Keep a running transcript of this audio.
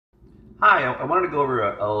Hi, I wanted to go over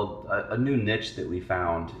a new niche that we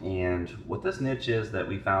found. And what this niche is that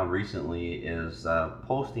we found recently is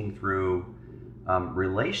posting through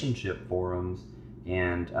relationship forums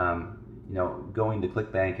and going to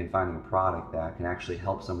ClickBank and finding a product that can actually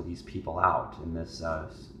help some of these people out in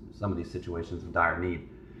some of these situations of dire need.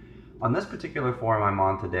 On this particular forum I'm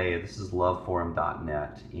on today, this is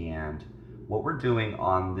loveforum.net, and what we're doing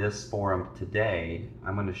on this forum today,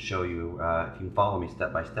 I'm going to show you, if you can follow me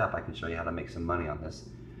step by step, I can show you how to make some money on this.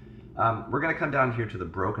 We're going to come down here to the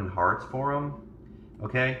Broken Hearts forum,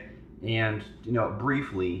 okay? And,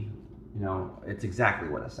 briefly, it's exactly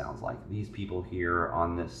what it sounds like. These people here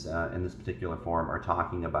on this, in this particular forum are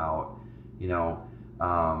talking about,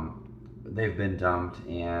 they've been dumped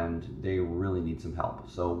and they really need some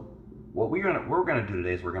help. So what we're gonna do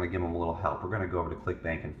today is we're gonna give them a little help. We're gonna go over to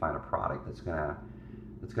ClickBank and find a product that's gonna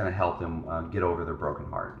help them get over their broken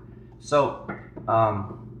heart. So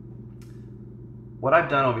what I've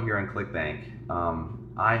done over here in ClickBank,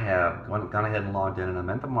 I have gone ahead and logged in, and I'm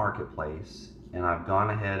at the marketplace, and I've gone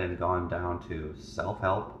ahead and gone down to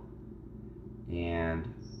self-help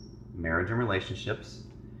and marriage and relationships,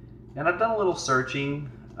 and I've done a little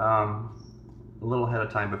searching a little ahead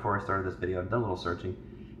of time before I started this video. I've done a little searching.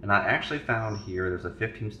 And I actually found here there's a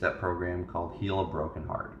 15-step program called Heal a Broken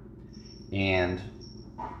Heart. And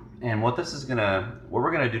what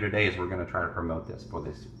we're gonna do today is we're gonna try to promote this for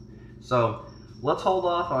this. So let's hold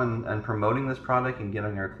off on promoting this product and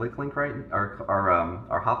getting our click link right,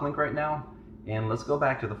 our hop link right now. And let's go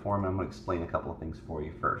back to the forum, and I'm gonna explain a couple of things for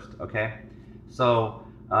you first, okay? So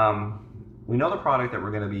we know the product that we're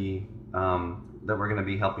gonna be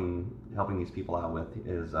helping these people out with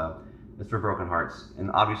is it's for broken hearts,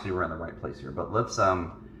 and obviously we're in the right place here. But let's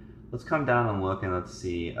come down and look, and let's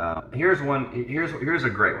see. Here's a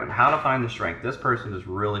great one. How to find the strength. This person is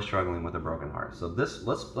really struggling with a broken heart. So let's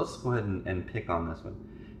go ahead and pick on this one.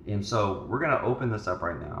 And so we're gonna open this up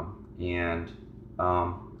right now. And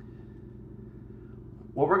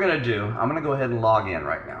what we're gonna do, I'm gonna go ahead and log in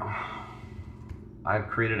right now. I've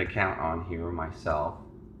created an account on here myself,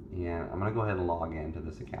 and I'm gonna go ahead and log into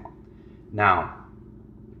this account. Now,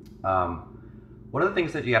 one of the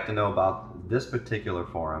things that you have to know about this particular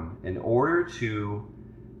forum, in order to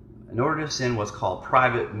send what's called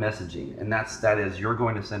private messaging, and that is you're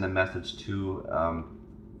going to send a message to,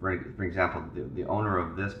 for example, the owner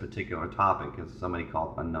of this particular topic is somebody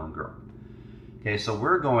called Unknown Girl. Okay, so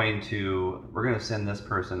we're going to send this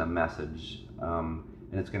person a message,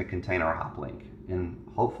 and it's going to contain our hop link, and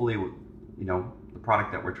hopefully, the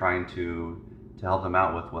product that we're trying to help them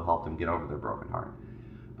out with will help them get over their broken heart.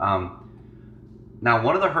 Now,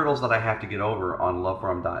 one of the hurdles that I have to get over on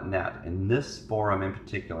loveforum.net, and this forum in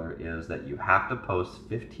particular, is that you have to post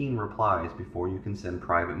 15 replies before you can send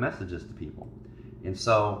private messages to people. And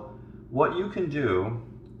so what you can do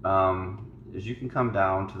is you can come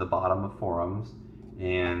down to the bottom of forums,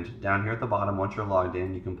 and down here at the bottom, once you're logged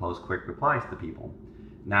in, you can post quick replies to people.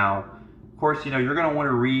 Now, of course, you're going to want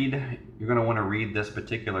to read this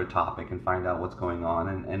particular topic and find out what's going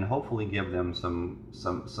on, and hopefully give them some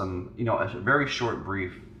a very short,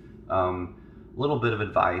 brief, little bit of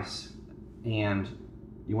advice. And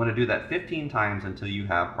you want to do that 15 times until you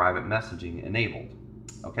have private messaging enabled.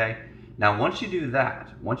 Okay. Now, once you do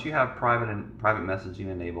that, once you have private messaging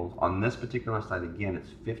enabled on this particular site, again, it's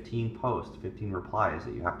 15 posts, 15 replies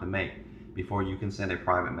that you have to make before you can send a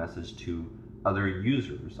private message to other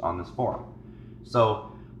users on this forum.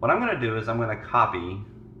 So what I'm going to do is I'm going to copy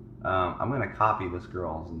this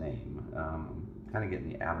girl's name. I'm kind of getting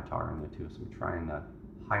the avatar in there too, so I'm trying to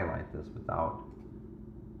highlight this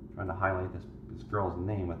this girl's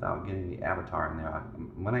name without getting the avatar in there.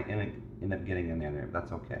 I'm going to end up getting in there.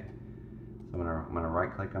 That's okay. So I'm going to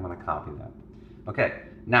right click. I'm going to copy that. Okay.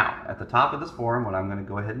 Now at the top of this forum, what I'm going to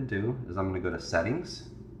go ahead and do is I'm going to go to settings.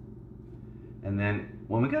 And then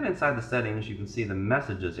when we get inside the settings, you can see the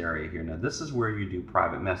messages area here. Now this is where you do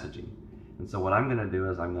private messaging. And so what I'm going to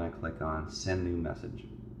do is I'm going to click on send new message.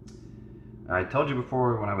 I told you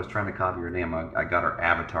before when I was trying to copy her name, I got her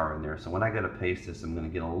avatar in there. So when I go to paste this, I'm going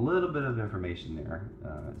to get a little bit of information there.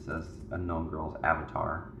 It says Unknown Girl's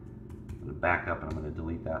avatar. I'm going to back up, and I'm going to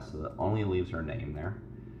delete that so that only leaves her name there.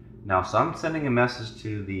 Now, so I'm sending a message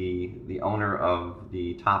to the owner of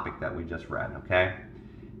the topic that we just read, okay?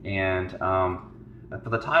 And for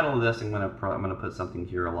the title of this, I'm gonna put something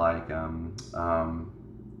here like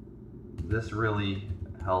this really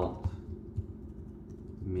helped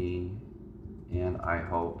me, and I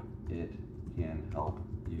hope it can help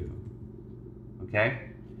you. Okay.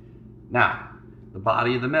 Now, the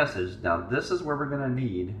body of the message. Now, this is where we're gonna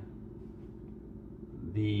need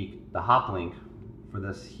the hop link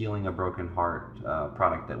this Healing a Broken Heart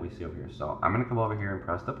product that we see over here. So I'm going to come over here and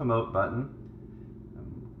press the promote button.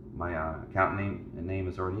 My account name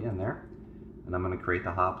is already in there, and I'm going to create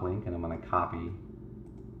the hop link, and I'm going to copy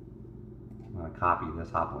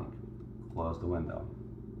this hop link. Close the window.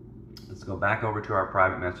 Let's go back over to our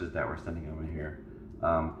private message that we're sending over here,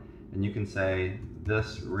 and you can say,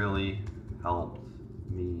 this really helped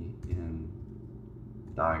me in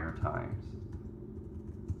dire times.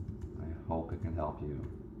 I hope it can help you.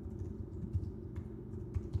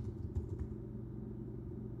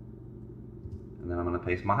 And then I'm going to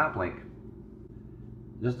paste my hop link.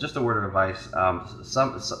 Just a word of advice.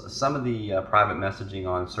 Some of the private messaging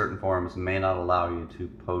on certain forums may not allow you to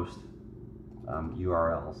post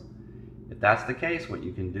URLs. If that's the case, what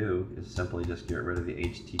you can do is simply just get rid of the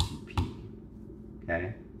HTTP.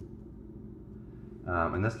 Okay.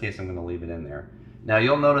 In this case, I'm going to leave it in there. Now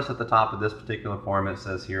you'll notice at the top of this particular form it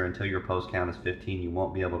says here, until your post count is 15, you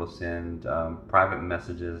won't be able to send private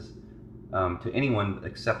messages to anyone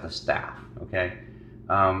except the staff. Okay.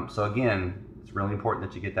 So again, it's really important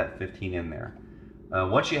that you get that 15 in there.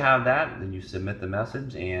 Once you have that, then you submit the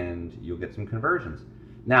message and you'll get some conversions.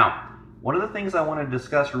 Now, one of the things I want to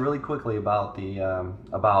discuss really quickly about the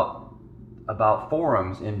about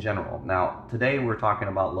forums in general. Now, today we're talking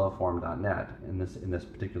about loveforum.net in this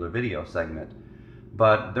particular video segment,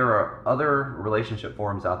 but there are other relationship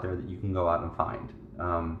forums out there that you can go out and find.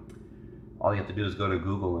 All you have to do is go to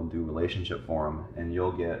Google and do relationship forum, and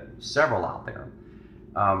you'll get several out there.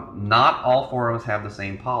 Not all forums have the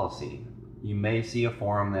same policy. You may see a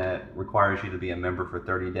forum that requires you to be a member for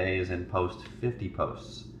 30 days and post 50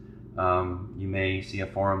 posts. You may see a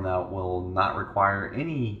forum that will not require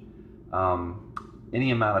any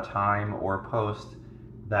amount of time or post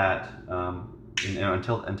that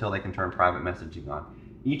until they can turn private messaging on.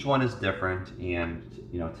 Each one is different, and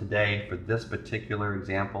today for this particular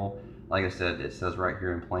example, like I said, it says right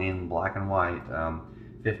here in plain black and white,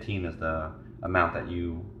 15 is the amount that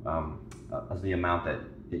you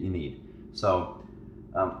need. So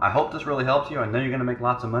I hope this really helps you. I know you're going to make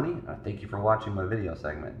lots of money. Thank you for watching my video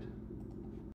segment.